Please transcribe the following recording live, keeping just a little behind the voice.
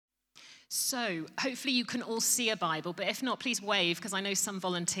So, hopefully you can all see a Bible, but if not, please wave, because I know some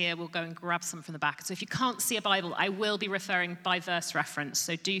volunteer will go and grab some from the back. So if you can't see a Bible, I will be referring by verse reference,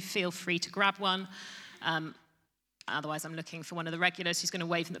 so do feel free to grab one. Otherwise, I'm looking for one of the regulars who's going to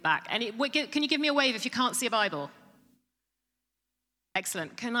wave in the back. Can you give me a wave if you can't see a Bible?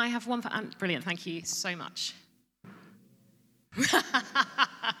 Excellent. Can I have one for Anne? Brilliant, thank you so much.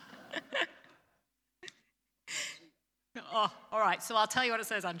 Oh, all right, so I'll tell you what it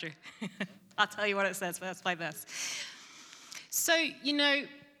says, Andrew. I'll tell you what it says verse by verse. So, in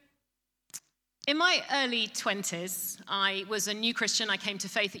my early 20s, I was a new Christian. I came to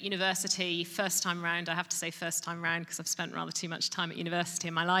faith at university first time round. I have to say first time round because I've spent rather too much time at university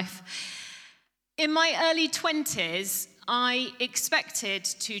in my life. In my early 20s, I expected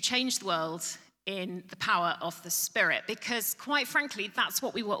to change the world in the power of the Spirit because, quite frankly, that's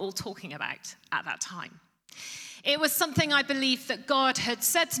what we were all talking about at that time. It was something I believed that God had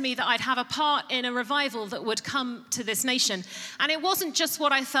said to me that I'd have a part in a revival that would come to this nation. And it wasn't just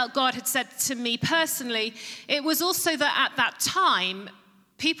what I felt God had said to me personally. It was also that at that time,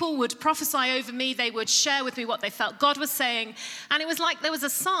 people would prophesy over me. They would share with me what they felt God was saying. And it was like there was a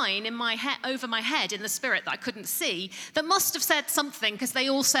sign in my over my head in the Spirit that I couldn't see that must have said something because they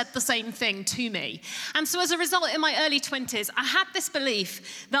all said the same thing to me. And so as a result, in my early 20s, I had this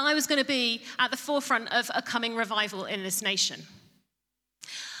belief that I was going to be at the forefront of a coming revival in this nation.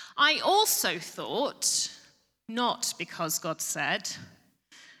 I also thought, not because God said,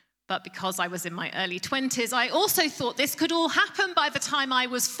 but because I was in my early 20s, I also thought this could all happen by the time I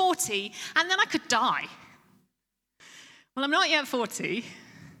was 40, and then I could die. Well, I'm not yet 40,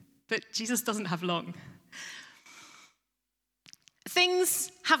 but Jesus doesn't have long.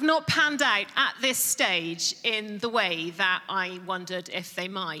 Things have not panned out at this stage in the way that I wondered if they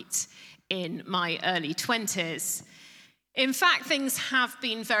might in my early 20s. In fact, things have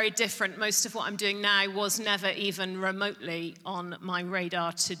been very different. Most of what I'm doing now was never even remotely on my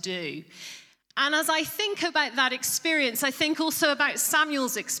radar to do. And as I think about that experience, I think also about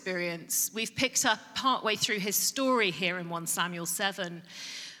Samuel's experience. We've picked up partway through his story here in 1 Samuel 7.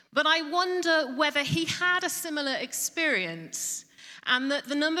 But I wonder whether he had a similar experience and that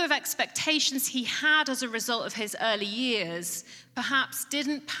the number of expectations he had as a result of his early years perhaps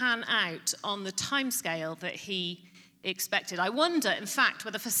didn't pan out on the timescale that he expected. I wonder, in fact,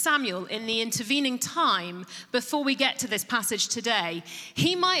 whether for Samuel, in the intervening time before we get to this passage today,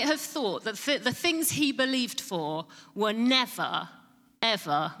 he might have thought that the things he believed for were never,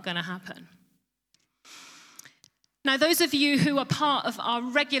 ever going to happen. Now, those of you who are part of our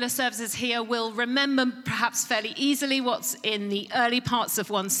regular services here will remember perhaps fairly easily what's in the early parts of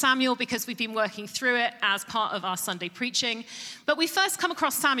 1 Samuel because we've been working through it as part of our Sunday preaching. But we first come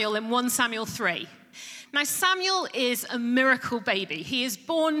across Samuel in 1 Samuel 3. Now, Samuel is a miracle baby. He is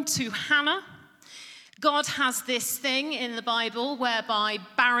born to Hannah. God has this thing in the Bible whereby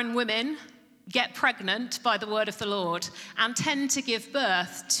barren women get pregnant by the word of the Lord and tend to give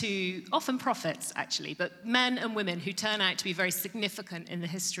birth to, often prophets actually, but men and women who turn out to be very significant in the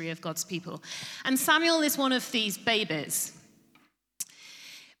history of God's people. And Samuel is one of these babies.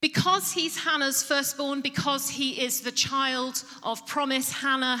 Because he's Hannah's firstborn, because he is the child of promise,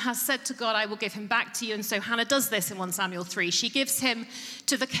 Hannah has said to God, I will give him back to you. And so Hannah does this in 1 Samuel 3. She gives him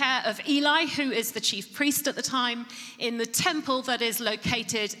to the care of Eli, who is the chief priest at the time, in the temple that is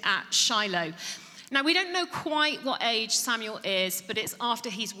located at Shiloh. Now, we don't know quite what age Samuel is, but it's after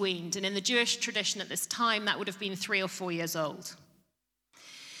he's weaned. And in the Jewish tradition at this time, that would have been 3 or 4 years old.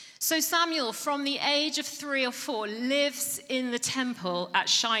 So Samuel, from the age of 3 or 4, lives in the temple at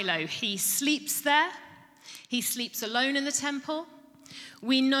Shiloh. He sleeps there. He sleeps alone in the temple.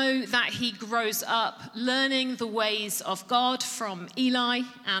 We know that he grows up learning the ways of God from Eli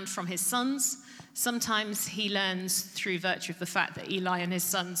and from his sons. Sometimes he learns through virtue of the fact that Eli and his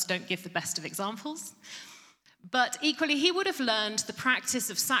sons don't give the best of examples. But equally, he would have learned the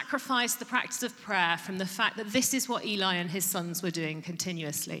practice of sacrifice, the practice of prayer from the fact that this is what Eli and his sons were doing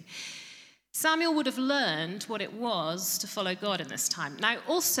continuously. Samuel would have learned what it was to follow God in this time. Now,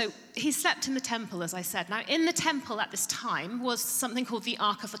 also, he slept in the temple, as I said. Now, in the temple at this time was something called the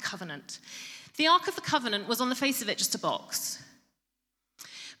Ark of the Covenant. The Ark of the Covenant was on the face of it just a box.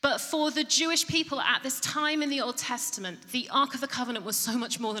 But for the Jewish people at this time in the Old Testament, the Ark of the Covenant was so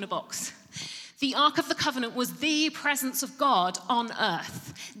much more than a box. The Ark of the Covenant was the presence of God on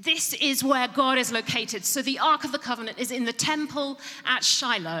earth. This is where God is located. So the Ark of the Covenant is in the temple at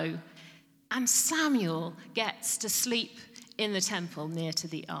Shiloh. And Samuel gets to sleep in the temple near to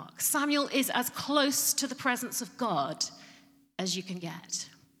the Ark. Samuel is as close to the presence of God as you can get.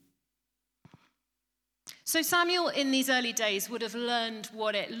 So Samuel in these early days would have learned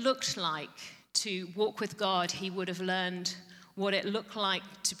what it looked like to walk with God. He would have learned what it looked like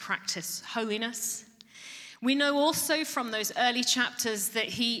to practice holiness. We know also from those early chapters that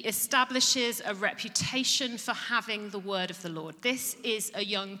he establishes a reputation for having the word of the Lord. This is a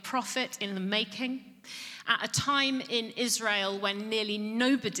young prophet in the making at a time in Israel when nearly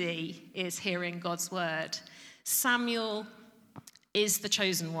nobody is hearing God's word. Samuel is the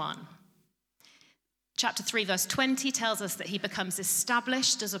chosen one. Chapter 3, verse 20 tells us that he becomes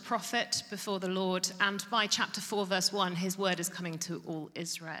established as a prophet before the Lord, and by chapter 4, verse 1, his word is coming to all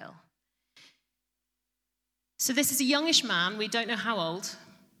Israel. So this is a youngish man, we don't know how old,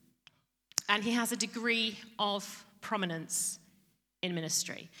 and he has a degree of prominence in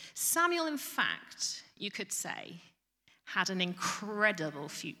ministry. Samuel, in fact, you could say, had an incredible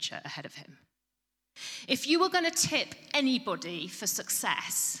future ahead of him. If you were going to tip anybody for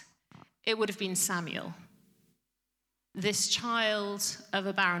success, it would have been Samuel. This child of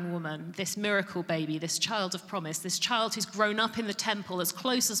a barren woman, this miracle baby, this child of promise, this child who's grown up in the temple as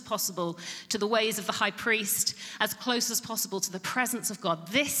close as possible to the ways of the high priest, as close as possible to the presence of God.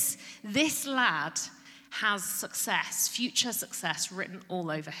 This lad has success, future success written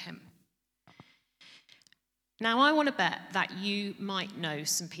all over him. Now, I want to bet that you might know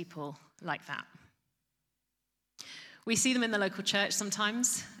some people like that. We see them in the local church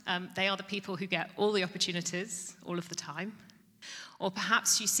sometimes. They are the people who get all the opportunities all of the time. Or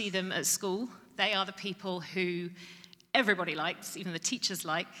perhaps you see them at school. They are the people who everybody likes, even the teachers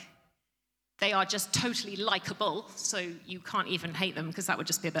like. They are just totally likable, so you can't even hate them because that would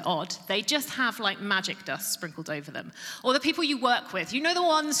just be a bit odd. They just have like magic dust sprinkled over them. Or the people you work with. You know the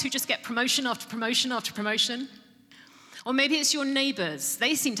ones who just get promotion after promotion after promotion? Or maybe it's your neighbors.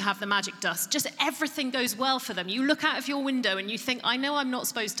 They seem to have the magic dust. Just everything goes well for them. You look out of your window and you think, I know I'm not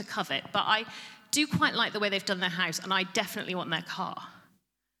supposed to covet, but I do quite like the way they've done their house, and I definitely want their car.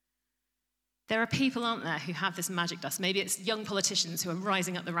 There are people, aren't there, who have this magic dust. Maybe it's young politicians who are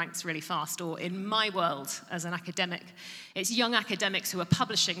rising up the ranks really fast, or in my world as an academic, it's young academics who are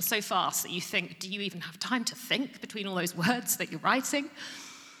publishing so fast that you think, do you even have time to think between all those words that you're writing?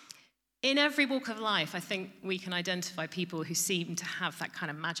 In every walk of life, I think we can identify people who seem to have that kind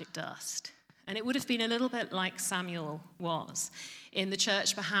of magic dust. And it would have been a little bit like Samuel was. In the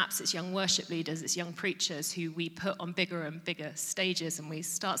church, perhaps it's young worship leaders, it's young preachers who we put on bigger and bigger stages and we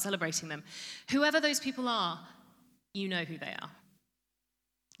start celebrating them. Whoever those people are, you know who they are.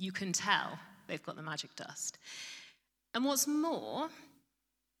 You can tell they've got the magic dust. And what's more,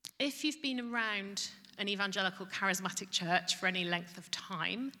 if you've been around an evangelical charismatic church for any length of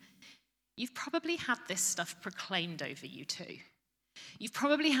time, you've probably had this stuff proclaimed over you too. You've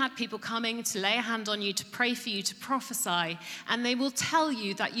probably had people coming to lay a hand on you, to pray for you, to prophesy, and they will tell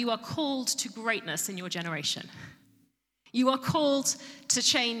you that you are called to greatness in your generation. You are called to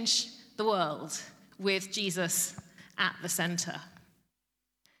change the world with Jesus at the center.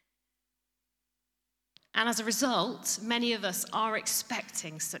 And as a result, many of us are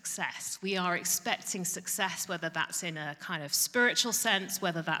expecting success. We are expecting success, whether that's in a kind of spiritual sense,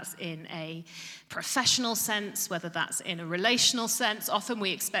 whether that's in a professional sense, whether that's in a relational sense. Often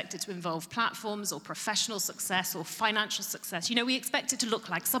we expect it to involve platforms or professional success or financial success. You know, we expect it to look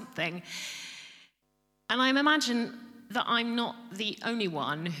like something. And I imagine that I'm not the only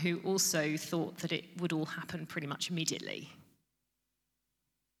one who also thought that it would all happen pretty much immediately.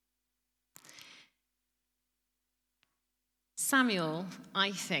 Samuel,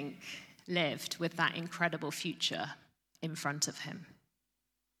 I think, lived with that incredible future in front of him.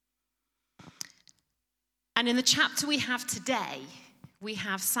 And in the chapter we have today, we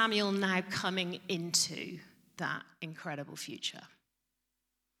have Samuel now coming into that incredible future.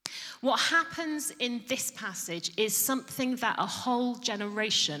 What happens in this passage is something that a whole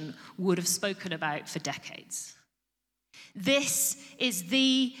generation would have spoken about for decades. This is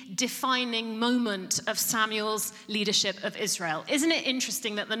the defining moment of Samuel's leadership of Israel. Isn't it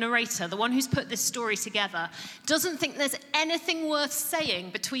interesting that the narrator, the one who's put this story together, doesn't think there's anything worth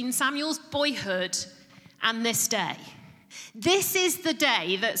saying between Samuel's boyhood and this day? This is the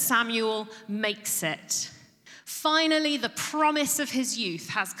day that Samuel makes it. Finally, the promise of his youth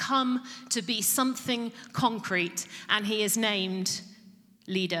has come to be something concrete, and he is named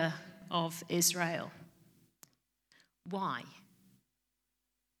leader of Israel. Why?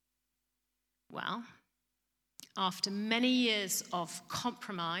 Well, after many years of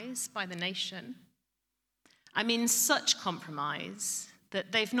compromise by the nation, I mean such compromise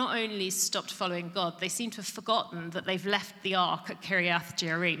that they've not only stopped following God, they seem to have forgotten that they've left the ark at Kiriath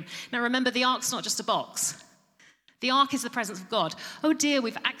Jearim. Now remember, the ark's not just a box. The ark is the presence of God. Oh dear,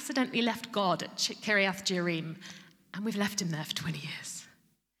 we've accidentally left God at Kiriath Jearim, and we've left him there for 20 years.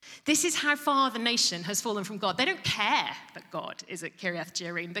 This is how far the nation has fallen from God. They don't care that God is at Kiriath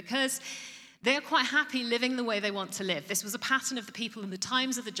Jearim because they're quite happy living the way they want to live. This was a pattern of the people in the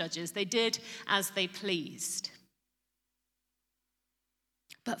times of the judges. They did as they pleased.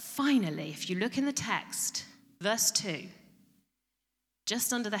 But finally, if you look in the text, verse 2,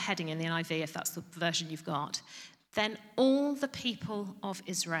 just under the heading in the NIV, if that's the version you've got, then all the people of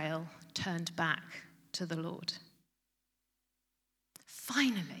Israel turned back to the Lord.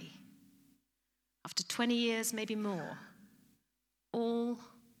 Finally, after 20 years, maybe more, all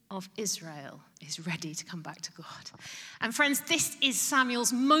of Israel is ready to come back to God. And friends, this is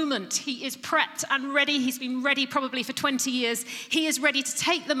Samuel's moment. He is prepped and ready. He's been ready probably for 20 years. He is ready to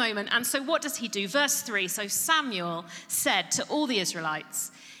take the moment. And so what does he do? Verse 3, so Samuel said to all the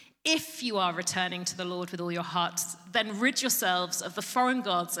Israelites, if you are returning to the Lord with all your hearts, then rid yourselves of the foreign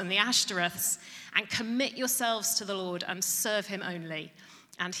gods and the Ashtoreths and commit yourselves to the Lord and serve him only,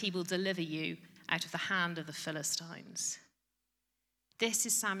 and he will deliver you out of the hand of the Philistines. This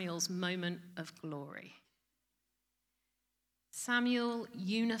is Samuel's moment of glory. Samuel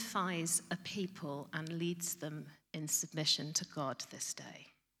unifies a people and leads them in submission to God this day.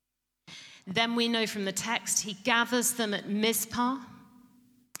 Then we know from the text he gathers them at Mizpah,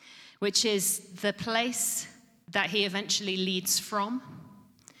 which is the place that he eventually leads from.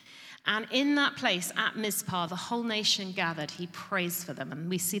 And in that place at Mizpah, the whole nation gathered. He prays for them. And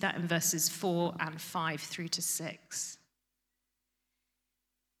we see that in verses 4 and 5 through to 6.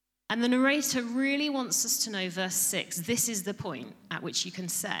 And the narrator really wants us to know verse 6. This is the point at which you can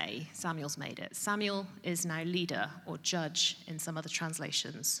say Samuel's made it. Samuel is now leader or judge in some other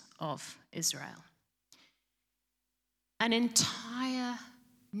translations of Israel. An entire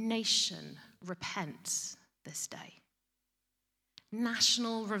nation repents this day.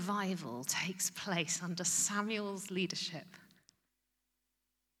 National revival takes place under Samuel's leadership.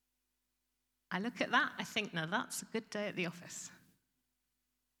 I look at that, I think, now that's a good day at the office.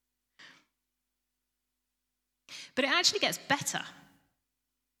 But it actually gets better.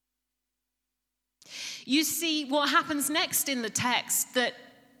 You see, what happens next in the text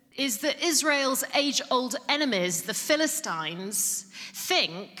is that Israel's age-old enemies, the Philistines,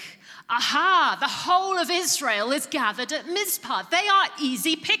 think, aha, the whole of Israel is gathered at Mizpah. They are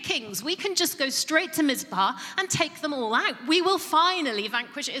easy pickings. We can just go straight to Mizpah and take them all out. We will finally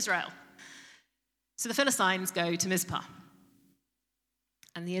vanquish Israel. So the Philistines go to Mizpah.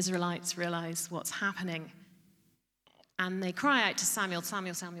 And the Israelites realize what's happening. And they cry out to Samuel,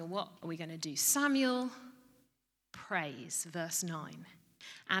 Samuel, Samuel, what are we going to do? Samuel prays, verse 9.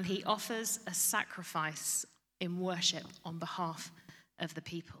 And he offers a sacrifice in worship on behalf of the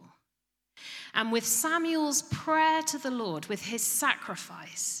people. And with Samuel's prayer to the Lord, with his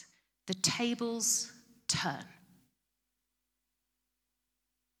sacrifice, the tables turn.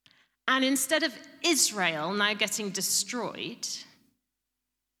 And instead of Israel now getting destroyed,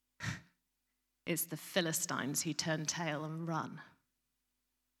 it's the Philistines who turn tail and run.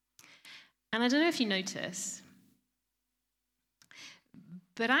 And I don't know if you notice,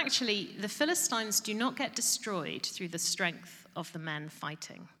 but actually the Philistines do not get destroyed through the strength of the men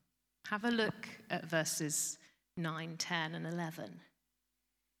fighting. Have a look at verses 9, 10, and 11.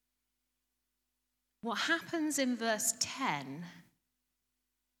 What happens in verse 10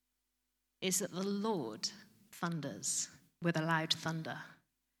 is that the Lord thunders with a loud thunder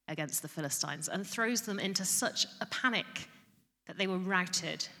against the Philistines and throws them into such a panic that they were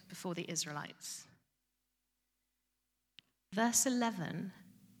routed before the Israelites. Verse 11,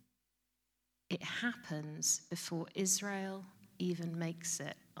 it happens before Israel even makes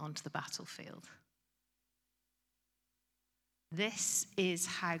it onto the battlefield. This is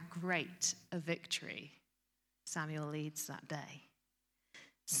how great a victory Samuel leads that day.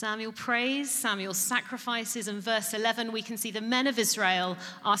 Samuel prays, Samuel sacrifices. In verse 11, we can see the men of Israel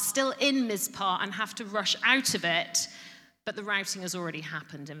are still in Mizpah and have to rush out of it, but the routing has already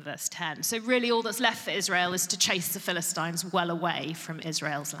happened in verse 10. So really all that's left for Israel is to chase the Philistines well away from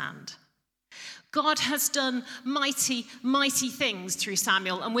Israel's land. God has done mighty, mighty things through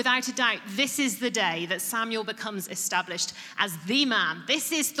Samuel, and without a doubt, this is the day that Samuel becomes established as the man.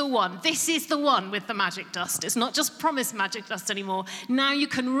 This is the one with the magic dust. It's not just promised magic dust anymore. Now you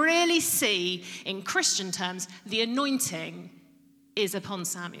can really see, in Christian terms, the anointing is upon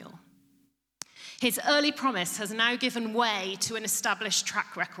Samuel. His early promise has now given way to an established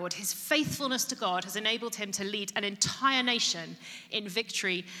track record. His faithfulness to God has enabled him to lead an entire nation in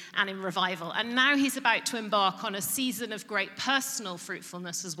victory and in revival. And now he's about to embark on a season of great personal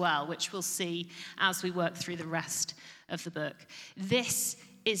fruitfulness as well, which we'll see as we work through the rest of the book. This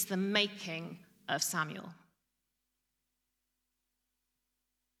is the making of Samuel.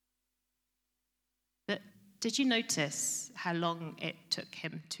 But did you notice how long it took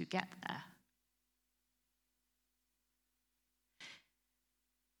him to get there?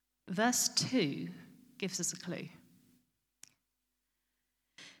 Verse 2 gives us a clue.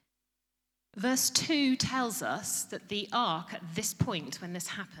 Verse 2 tells us that the ark at this point, when this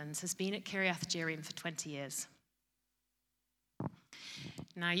happens, has been at Kiriath Jearim for 20 years.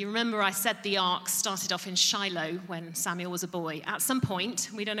 Now, you remember I said the ark started off in Shiloh when Samuel was a boy. At some point,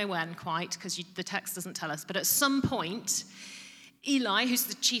 we don't know when quite, because the text doesn't tell us, but at some point, Eli, who's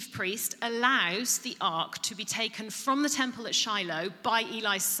the chief priest, allows the ark to be taken from the temple at Shiloh by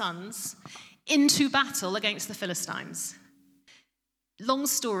Eli's sons into battle against the Philistines. Long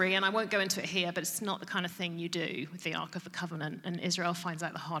story, and I won't go into it here, but it's not the kind of thing you do with the Ark of the Covenant, and Israel finds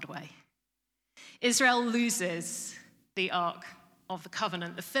out the hard way. Israel loses the Ark of the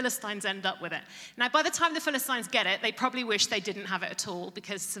Covenant. The Philistines end up with it. Now, by the time the Philistines get it, they probably wish they didn't have it at all,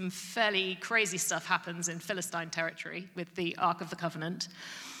 because some fairly crazy stuff happens in Philistine territory with the Ark of the Covenant.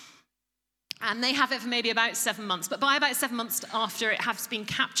 And they have it for maybe about 7 months. But by about 7 months after it has been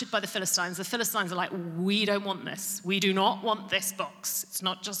captured by the Philistines are like, we don't want this. We do not want this box. It's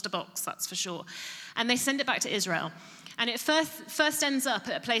not just a box, that's for sure. And they send it back to Israel. And it first ends up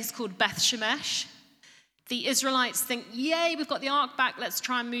at a place called Beth Shemesh. The Israelites think, yay, we've got the ark back, let's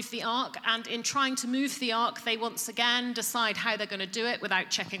try and move the ark. And in trying to move the ark, they once again decide how they're going to do it without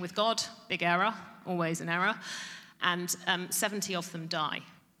checking with God. Big error, always an error. And 70 of them die.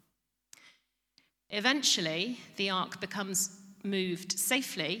 Eventually, the ark becomes moved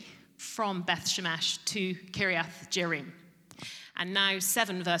safely from Beth Shemesh to Kiriath Jearim. And now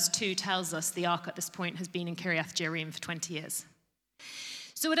 7 verse 2 tells us the ark at this point has been in Kiriath Jearim for 20 years.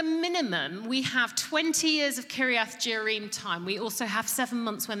 So at a minimum, we have 20 years of Kiriath Jearim time. We also have 7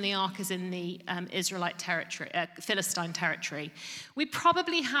 months when the ark is in the Israelite territory, Philistine territory. We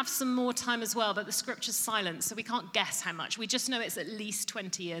probably have some more time as well, but the scripture's silent, so we can't guess how much. We just know it's at least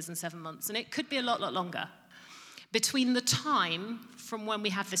 20 years and 7 months, and it could be a lot longer. Between the time from when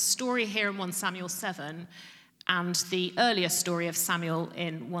we have this story here in 1 Samuel 7 and the earlier story of Samuel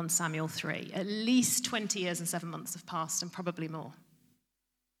in 1 Samuel 3, at least 20 years and 7 months have passed, and probably more.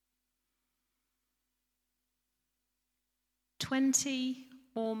 20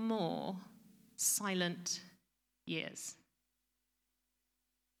 or more silent years.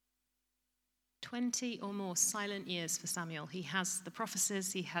 20 or more silent years for Samuel. He has the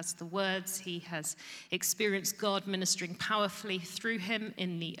prophecies, he has the words, he has experienced God ministering powerfully through him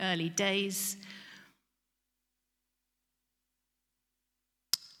in the early days.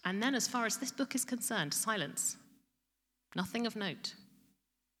 And then, as far as this book is concerned, silence. Nothing of note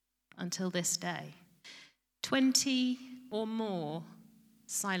until this day. 20 or more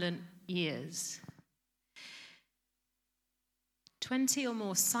silent years. 20 or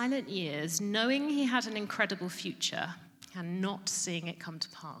more silent years, knowing he had an incredible future and not seeing it come to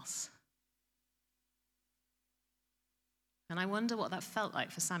pass. And I wonder what that felt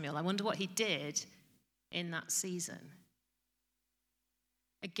like for Samuel. I wonder what he did in that season.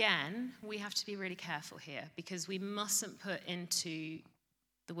 Again, we have to be really careful here, because we mustn't put into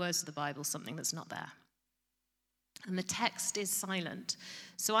the words of the Bible something that's not there. And the text is silent.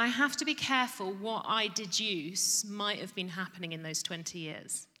 So I have to be careful what I deduce might have been happening in those 20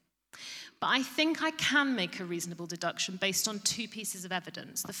 years. But I think I can make a reasonable deduction based on 2 pieces of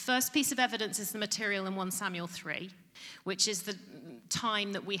evidence. The first piece of evidence is the material in 1 Samuel 3, which is the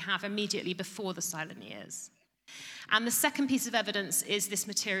time that we have immediately before the silent years. And the second piece of evidence is this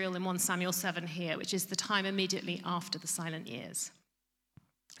material in 1 Samuel 7 here, which is the time immediately after the silent years.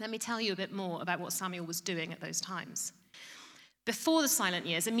 Let me tell you a bit more about what Samuel was doing at those times. Before the silent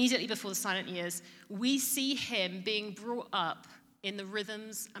years, immediately before the silent years, we see him being brought up in the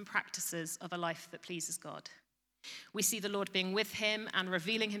rhythms and practices of a life that pleases God. We see the Lord being with him and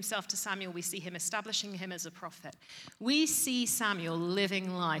revealing himself to Samuel. We see him establishing him as a prophet. We see Samuel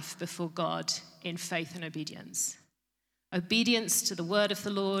living life before God in faith and obedience. Obedience to the word of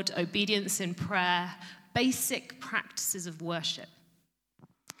the Lord, obedience in prayer, basic practices of worship.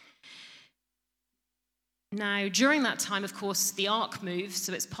 Now, during that time, of course, the ark moves,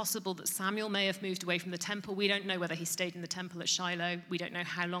 so it's possible that Samuel may have moved away from the temple. We don't know whether he stayed in the temple at Shiloh. We don't know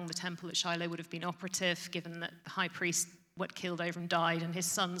how long the temple at Shiloh would have been operative, given that the high priest were killed over and died, and his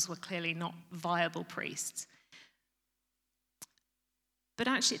sons were clearly not viable priests. But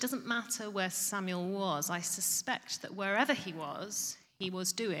actually, it doesn't matter where Samuel was. I suspect that wherever he was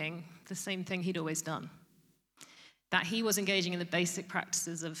doing the same thing he'd always done. That he was engaging in the basic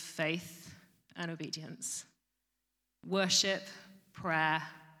practices of faith and obedience, worship, prayer,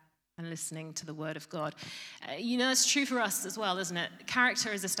 and listening to the word of God. It's true for us as well, isn't it?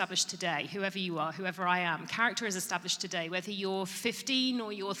 Character is established today, whoever you are, whoever I am. Character is established today, whether you're 15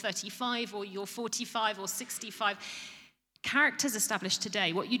 or you're 35 or you're 45 or 65. Character is established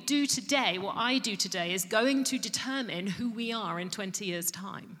today. What you do today, what I do today, is going to determine who we are in 20 years'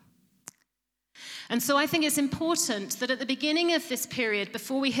 time. And so I think it's important that at the beginning of this period,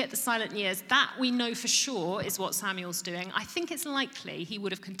 before we hit the silent years, that we know for sure is what Samuel's doing. I think it's likely he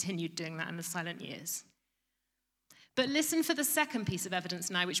would have continued doing that in the silent years. But listen for the second piece of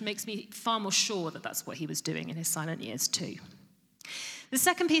evidence now, which makes me far more sure that that's what he was doing in his silent years too. The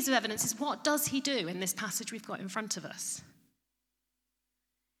second piece of evidence is, what does he do in this passage we've got in front of us?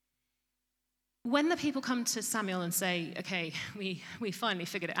 When the people come to Samuel and say, okay, we finally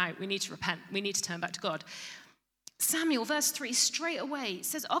figured it out, we need to repent, we need to turn back to God, Samuel, verse 3, straight away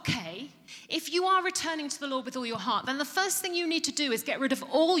says, okay, if you are returning to the Lord with all your heart, then the first thing you need to do is get rid of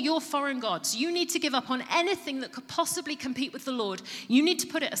all your foreign gods. You need to give up on anything that could possibly compete with the Lord. You need to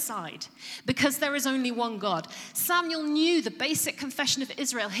put it aside, because there is only one God. Samuel knew the basic confession of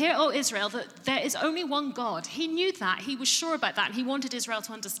Israel. Hear, O Israel, that there is only one God. He knew that. He was sure about that, and he wanted Israel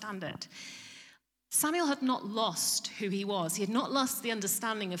to understand it. Samuel had not lost who he was. He had not lost the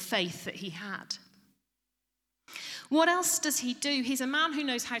understanding of faith that he had. What else does he do? He's a man who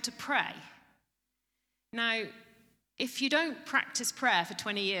knows how to pray. Now, if you don't practice prayer for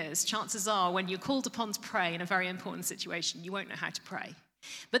 20 years, chances are when you're called upon to pray in a very important situation, you won't know how to pray.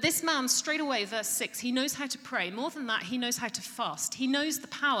 But this man, straight away, verse 6, he knows how to pray. More than that, he knows how to fast. He knows the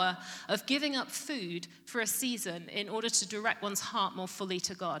power of giving up food for a season in order to direct one's heart more fully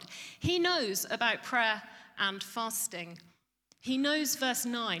to God. He knows about prayer and fasting. He knows, verse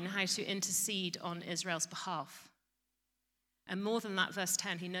 9, how to intercede on Israel's behalf. And more than that, verse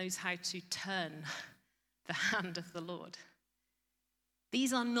 10, he knows how to turn the hand of the Lord.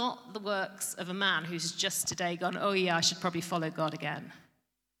 These are not the works of a man who's just today gone, oh yeah, I should probably follow God again.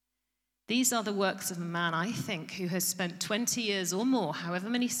 These are the works of a man, I think, who has spent 20 years or more, however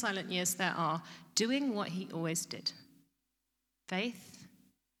many silent years there are, doing what he always did. Faith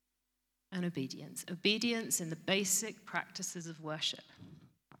and obedience. Obedience in the basic practices of worship.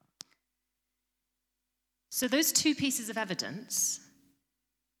 So those two pieces of evidence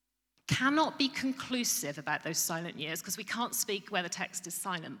cannot be conclusive about those silent years, because we can't speak where the text is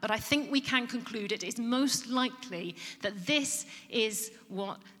silent. But I think we can conclude it is most likely that this is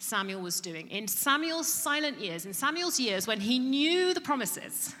what Samuel was doing. In Samuel's silent years, in Samuel's years when he knew the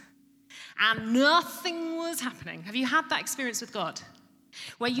promises and nothing was happening. Have you had that experience with God?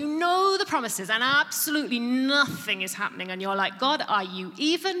 Where you know the promises and absolutely nothing is happening, and you're like, God, are you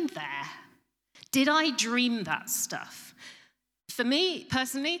even there? Did I dream that stuff? For me,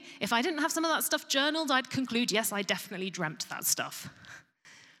 personally, if I didn't have some of that stuff journaled, I'd conclude, yes, I definitely dreamt that stuff.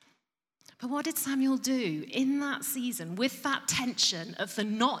 But what did Samuel do in that season, with that tension of the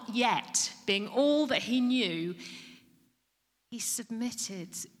not yet being all that he knew? He submitted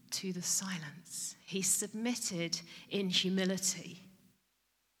to the silence. He submitted in humility.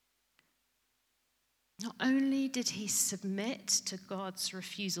 Not only did he submit to God's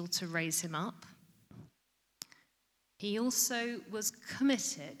refusal to raise him up, he also was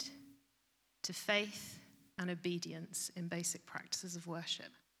committed to faith and obedience in basic practices of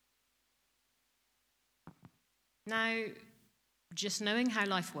worship. Now, just knowing how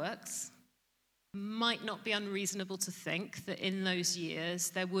life works might not be unreasonable to think that in those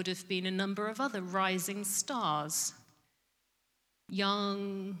years there would have been a number of other rising stars.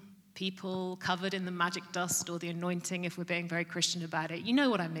 Young people covered in the magic dust or the anointing, if we're being very Christian about it. You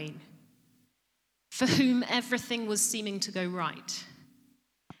know what I mean. For whom everything was seeming to go right.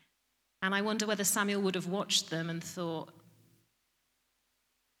 And I wonder whether Samuel would have watched them and thought,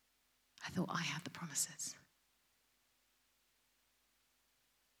 I had the promises.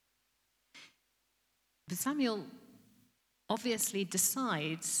 But Samuel obviously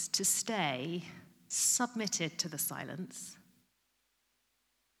decides to stay submitted to the silence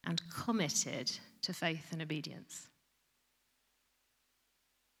and committed to faith and obedience.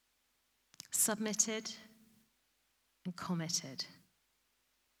 Submitted and committed.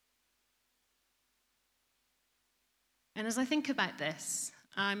 And as I think about this,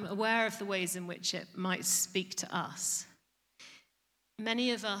 I'm aware of the ways in which it might speak to us.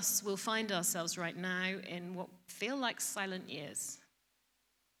 Many of us will find ourselves right now in what feel like silent years.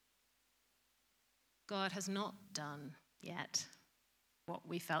 God has not done yet what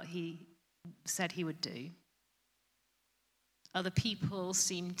we felt he said he would do. Other people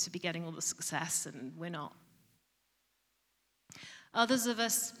seem to be getting all the success and we're not. Others of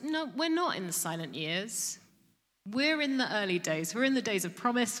us, no, we're not in the silent years. We're in the early days. We're in the days of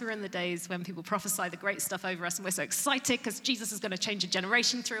promise. We're in the days when people prophesy the great stuff over us and we're so excited because Jesus is going to change a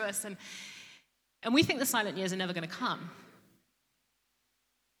generation through us. And we think the silent years are never going to come.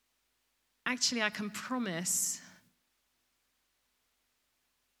 Actually, I can promise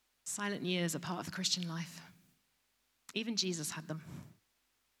silent years are part of the Christian life. Even Jesus had them.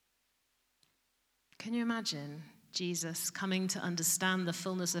 Can you imagine Jesus coming to understand the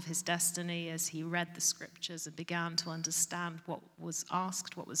fullness of his destiny as he read the scriptures and began to understand what was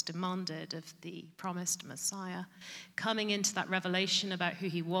asked, what was demanded of the promised Messiah, coming into that revelation about who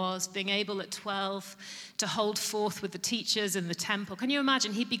he was, being able at 12 to hold forth with the teachers in the temple. Can you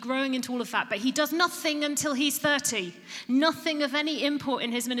imagine? He'd be growing into all of that, but he does nothing until he's 30. Nothing of any import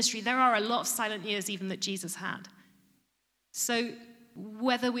in his ministry. There are a lot of silent years even that Jesus had. So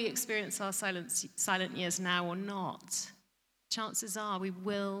whether we experience our silent years now or not, chances are we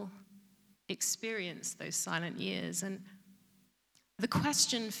will experience those silent years. And the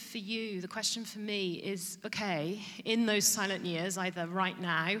question for you, the question for me is, okay, in those silent years, either right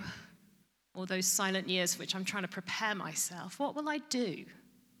now or those silent years for which I'm trying to prepare myself, what will I do?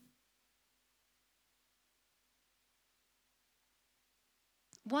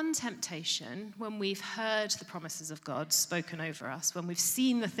 One temptation, when we've heard the promises of God spoken over us, when we've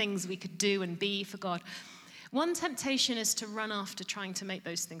seen the things we could do and be for God, one temptation is to run after trying to make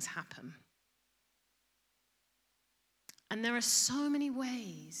those things happen. And there are so many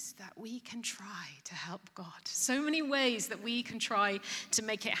ways that we can try to help God. So many ways that we can try to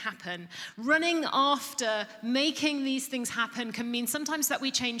make it happen. Running after making these things happen can mean sometimes that we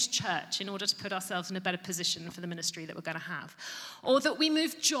change church in order to put ourselves in a better position for the ministry that we're going to have. Or that we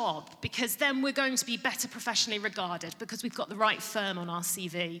move job because then we're going to be better professionally regarded because we've got the right firm on our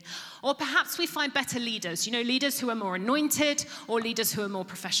CV. Or perhaps we find better leaders, leaders who are more anointed or leaders who are more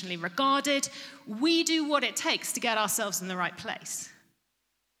professionally regarded. We do what it takes to get ourselves in the right place.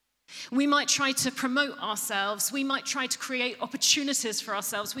 We might try to promote ourselves. We might try to create opportunities for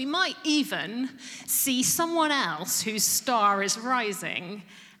ourselves. We might even see someone else whose star is rising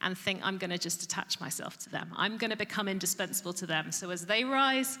and think, I'm going to just attach myself to them. I'm going to become indispensable to them. So as they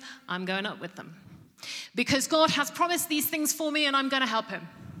rise, I'm going up with them. Because God has promised these things for me and I'm going to help him.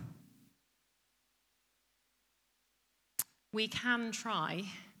 We can try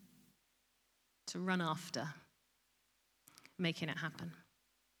to run after making it happen.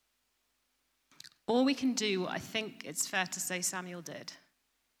 Or we can do what I think it's fair to say Samuel did.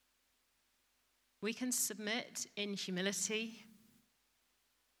 We can submit in humility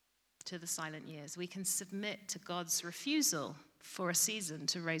to the silent years. We can submit to God's refusal for a season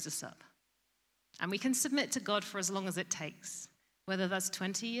to raise us up. And we can submit to God for as long as it takes. Whether that's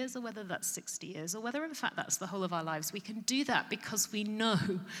 20 years or whether that's 60 years or whether in fact that's the whole of our lives. We can do that because we know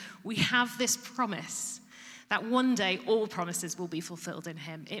we have this promise that one day all promises will be fulfilled in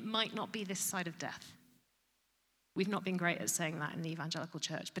him. It might not be this side of death. We've not been great at saying that in the evangelical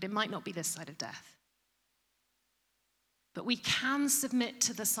church, but it might not be this side of death. But we can submit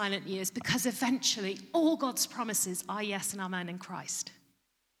to the silent years because eventually all God's promises are yes and amen in Christ.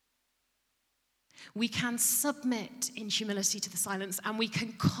 We can submit in humility to the silence and we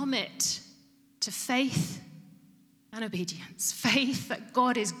can commit to faith and obedience. Faith that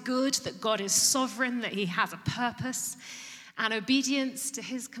God is good, that God is sovereign, that he has a purpose, and obedience to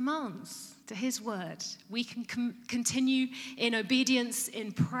his commands, to his word. We can continue in obedience,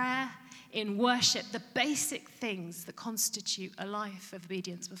 in prayer, in worship, the basic things that constitute a life of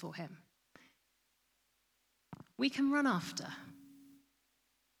obedience before him. We can run after.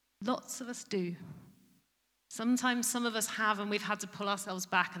 Lots of us do. Sometimes some of us have, and we've had to pull ourselves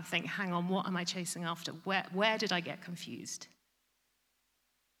back and think, hang on, what am I chasing after? Where did I get confused?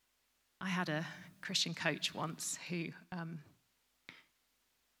 I had a Christian coach once who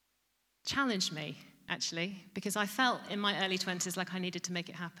challenged me, actually, because I felt in my early 20s like I needed to make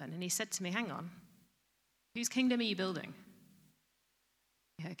it happen. And he said to me, hang on, whose kingdom are you building?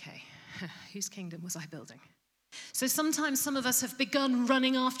 Yeah, okay, whose kingdom was I building? So sometimes some of us have begun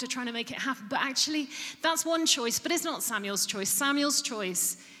running after trying to make it happen, but actually that's one choice, but it's not Samuel's choice. Samuel's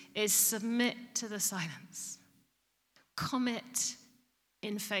choice is submit to the silence, commit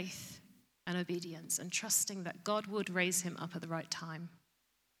in faith and obedience, and trusting that God would raise him up at the right time.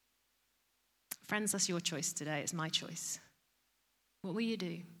 Friends, that's your choice today. It's my choice. What will you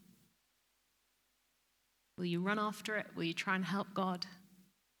do? Will you run after it? Will you try and help God?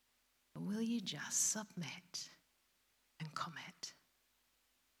 Or will you just submit and commit?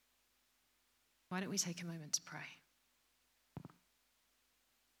 Why don't we take a moment to pray?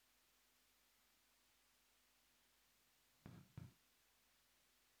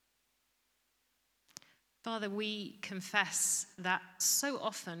 Father, we confess that so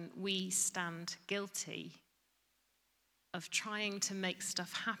often we stand guilty of trying to make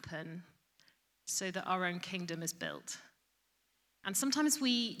stuff happen so that our own kingdom is built. And sometimes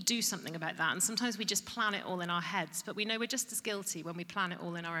we do something about that, and sometimes we just plan it all in our heads, but we know we're just as guilty when we plan it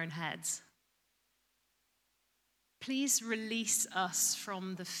all in our own heads. Please release us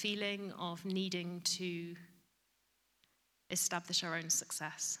from the feeling of needing to establish our own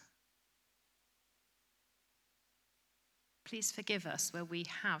success. Please forgive us where we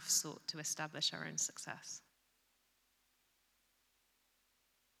have sought to establish our own success.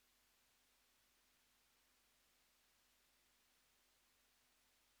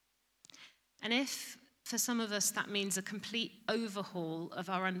 And if, for some of us, that means a complete overhaul of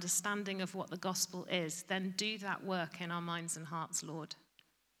our understanding of what the gospel is, then do that work in our minds and hearts, Lord.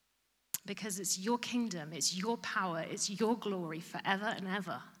 Because it's your kingdom, it's your power, it's your glory forever and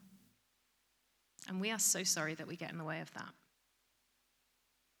ever. And we are so sorry that we get in the way of that.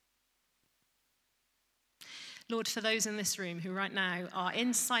 Lord, for those in this room who right now are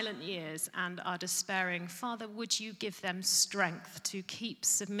in silent years and are despairing, Father, would you give them strength to keep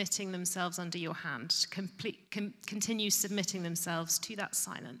submitting themselves under your hand, continue submitting themselves to that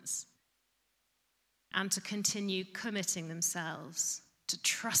silence, and to continue committing themselves to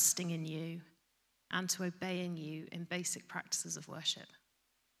trusting in you and to obeying you in basic practices of worship.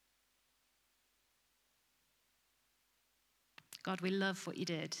 God, we love what you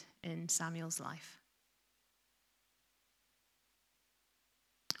did in Samuel's life.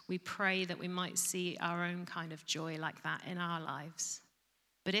 We pray that we might see our own kind of joy like that in our lives.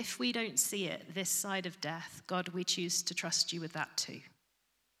 But if we don't see it this side of death, God, we choose to trust you with that too.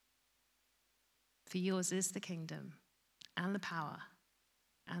 For yours is the kingdom and the power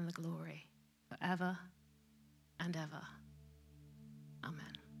and the glory forever and ever.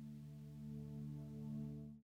 Amen.